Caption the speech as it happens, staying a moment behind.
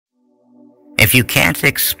If you can't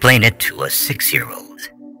explain it to a 6-year-old,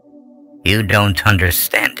 you don't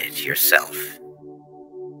understand it yourself.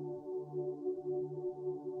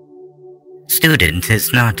 Student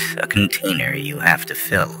is not a container you have to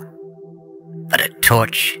fill, but a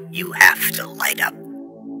torch you have to light up.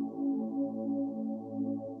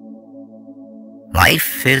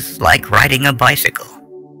 Life is like riding a bicycle.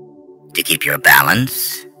 To keep your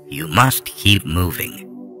balance, you must keep moving.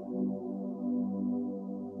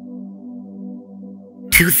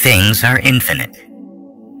 Two things are infinite: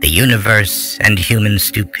 the universe and human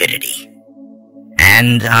stupidity.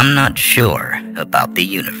 And I'm not sure about the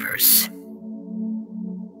universe.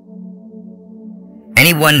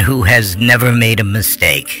 Anyone who has never made a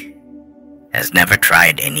mistake has never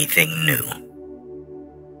tried anything new.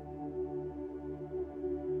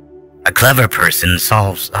 A clever person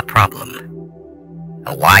solves a problem.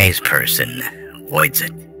 A wise person avoids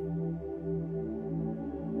it.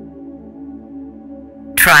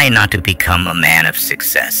 Try not to become a man of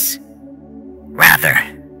success. Rather,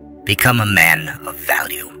 become a man of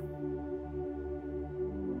value.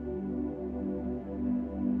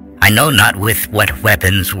 I know not with what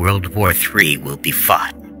weapons World War III will be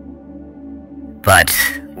fought, but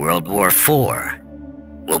World War IV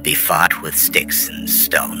will be fought with sticks and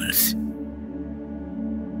stones.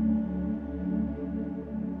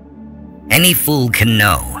 Any fool can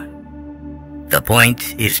know. The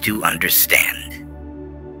point is to understand.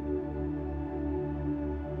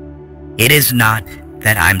 It is not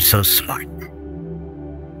that I'm so smart,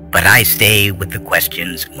 but I stay with the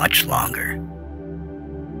questions much longer.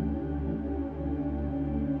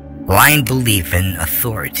 Blind belief in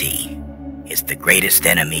authority is the greatest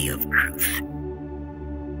enemy of truth.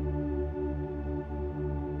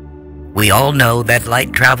 We all know that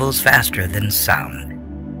light travels faster than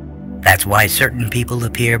sound. That's why certain people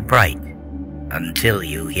appear bright until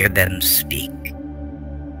you hear them speak.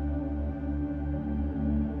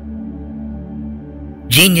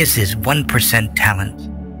 Genius is 1% talent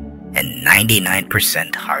and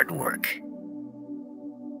 99% hard work.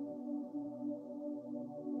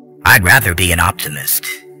 I'd rather be an optimist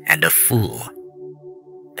and a fool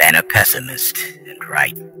than a pessimist and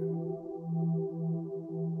right.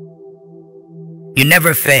 You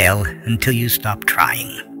never fail until you stop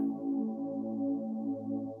trying.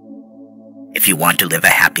 If you want to live a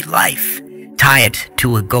happy life, tie it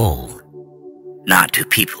to a goal, not to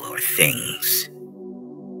people or things.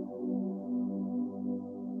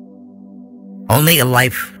 Only a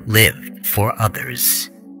life lived for others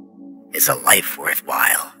is a life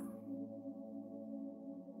worthwhile.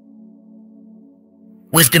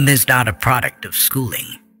 Wisdom is not a product of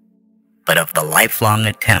schooling, but of the lifelong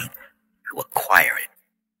attempt to acquire it.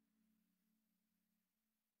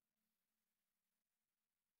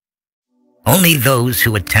 Only those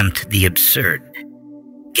who attempt the absurd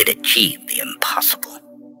can achieve the impossible.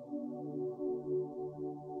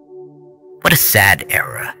 What a sad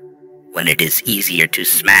era when it is easier to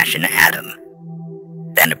smash an atom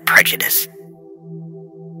than a prejudice.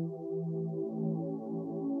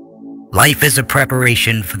 Life is a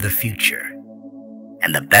preparation for the future,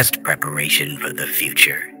 and the best preparation for the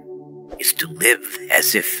future is to live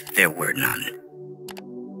as if there were none.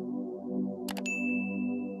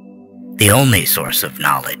 The only source of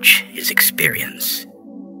knowledge is experience.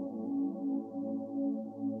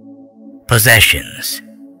 Possessions,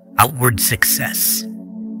 outward success,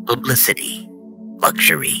 publicity,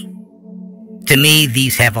 luxury. To me,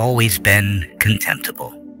 these have always been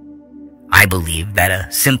contemptible. I believe that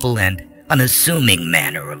a simple and unassuming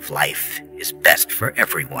manner of life is best for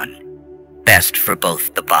everyone, best for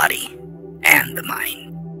both the body and the mind.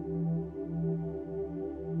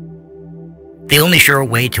 The only sure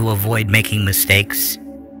way to avoid making mistakes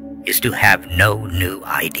is to have no new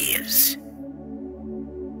ideas.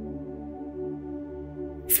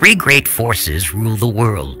 3 great forces rule the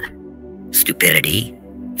world: stupidity,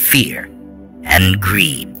 fear, and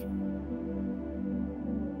greed.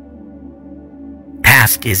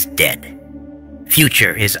 Past is dead.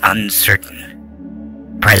 Future is uncertain.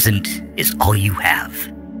 Present is all you have.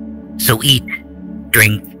 So eat,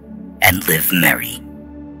 drink, and live merry.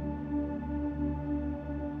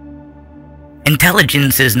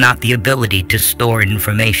 Intelligence is not the ability to store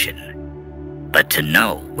information, but to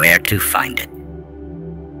know where to find it.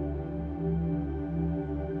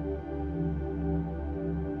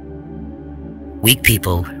 Weak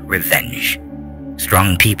people revenge.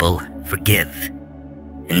 Strong people forgive.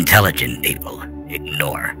 Intelligent people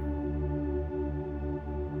ignore.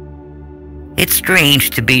 It's strange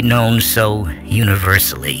to be known so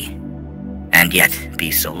universally, and yet be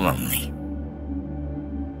so lonely.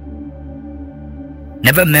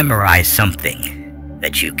 Never memorize something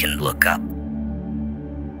that you can look up.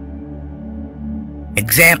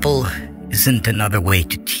 Example isn't another way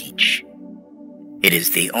to teach. It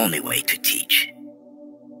is the only way to teach.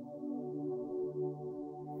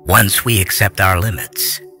 Once we accept our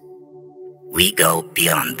limits, we go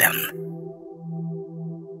beyond them.